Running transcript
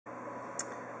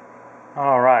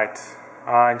Alright,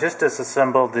 I just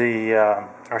disassembled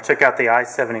or took out the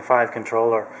I-75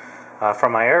 controller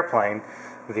from my airplane.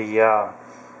 The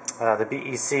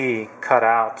BEC cut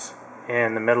out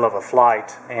in the middle of a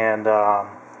flight, and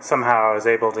somehow I was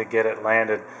able to get it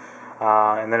landed.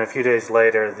 And then a few days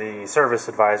later, the service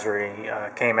advisory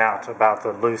came out about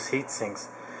the loose heat sinks.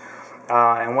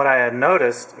 And what I had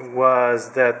noticed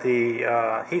was that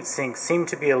the heat sink seemed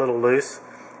to be a little loose.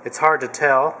 It's hard to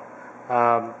tell.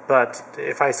 But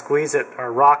if I squeeze it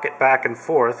or rock it back and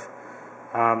forth,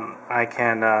 I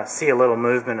can see a little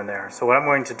movement in there. So what I'm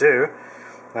going to do,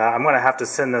 I'm going to have to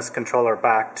send this controller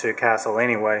back to Castle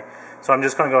anyway. So I'm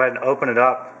just going to go ahead and open it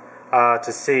up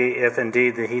to see if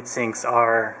indeed the heat sinks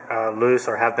are loose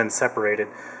or have been separated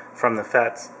from the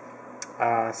FETs.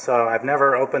 So I've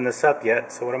never opened this up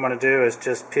yet. So what I'm going to do is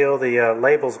just peel the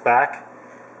labels back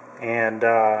and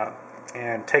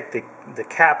take the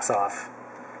caps off.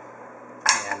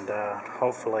 And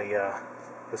hopefully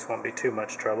this won't be too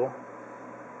much trouble.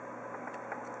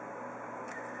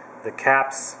 The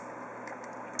caps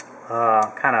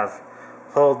kind of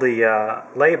hold the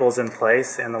labels in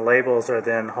place, and the labels are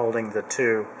then holding the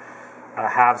two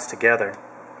halves together.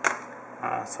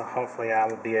 So hopefully I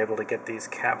will be able to get these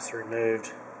caps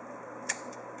removed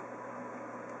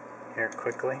here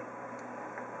quickly.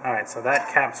 Alright, so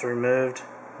that cap's removed.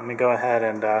 Let me go ahead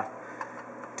and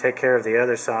take care of the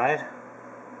other side.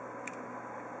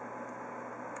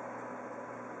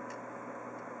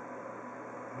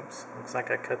 Oops, looks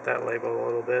like I cut that label a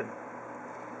little bit.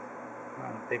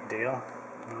 Not a big deal.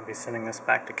 I'm going to be sending this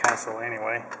back to Castle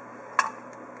anyway.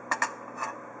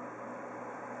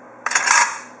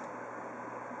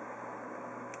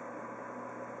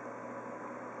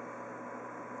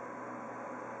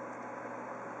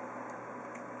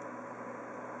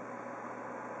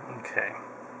 Okay.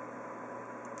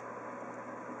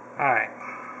 Alright.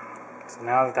 So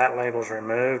now that that label's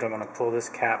removed, I'm going to pull this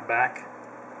cap back.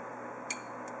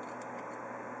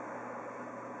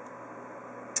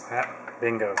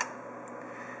 Bingo.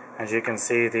 As you can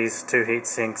see, these two heat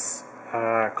sinks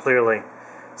are clearly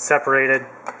separated.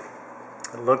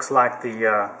 It looks like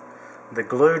the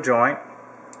glue joint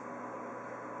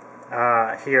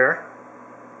here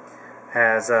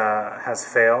has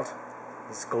failed.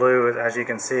 This glue, as you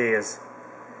can see, is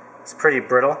pretty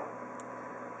brittle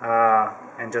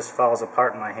and just falls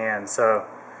apart in my hand. So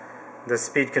the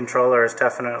speed controller is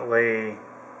definitely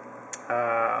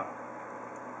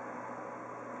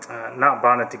not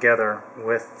bonded together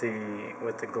with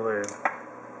the glue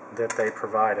that they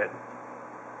provided.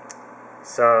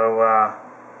 So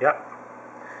yep,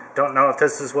 don't know if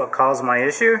this is what caused my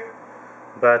issue,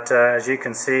 but as you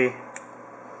can see,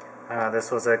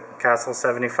 this was a Castle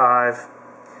 75,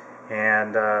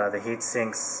 and the heat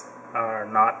sinks are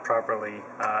not properly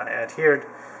adhered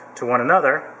to one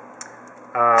another,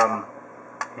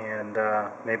 and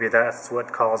maybe that's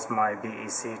what caused my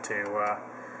BEC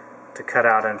to cut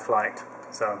out in flight.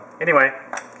 So anyway,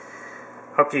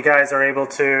 hope you guys are able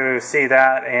to see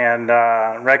that and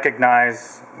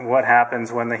recognize what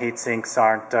happens when the heat sinks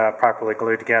aren't properly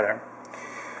glued together.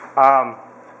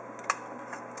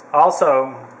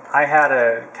 Also, I had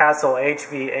a Castle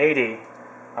HV80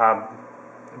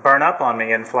 burn up on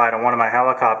me in flight on one of my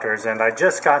helicopters, and I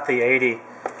just got the 80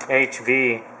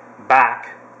 HV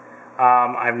back.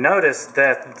 I've noticed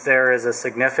that there is a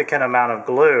significant amount of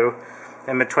glue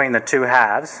in between the two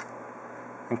halves,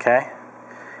 okay,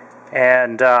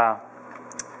 and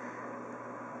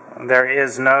there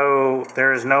is no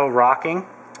rocking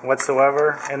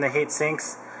whatsoever in the heat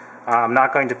sinks. I'm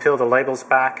not going to peel the labels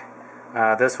back.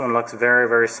 This one looks very,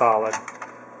 very solid.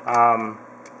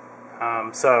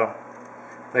 So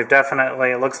they've definitely,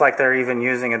 it looks like they're even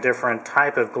using a different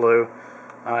type of glue.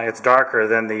 It's darker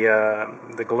than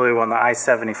the glue on the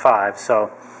I-75.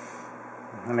 So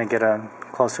let me get a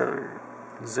closer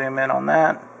zoom in on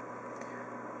that.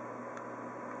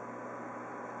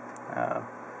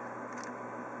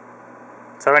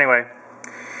 So anyway,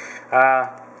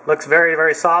 looks very,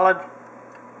 very solid.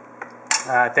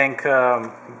 I think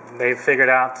they've figured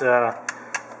out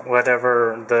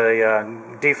whatever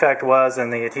the defect was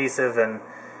in the adhesive, and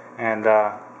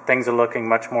things are looking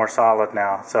much more solid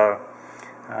now. So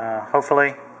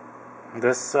hopefully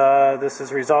this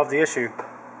has resolved the issue.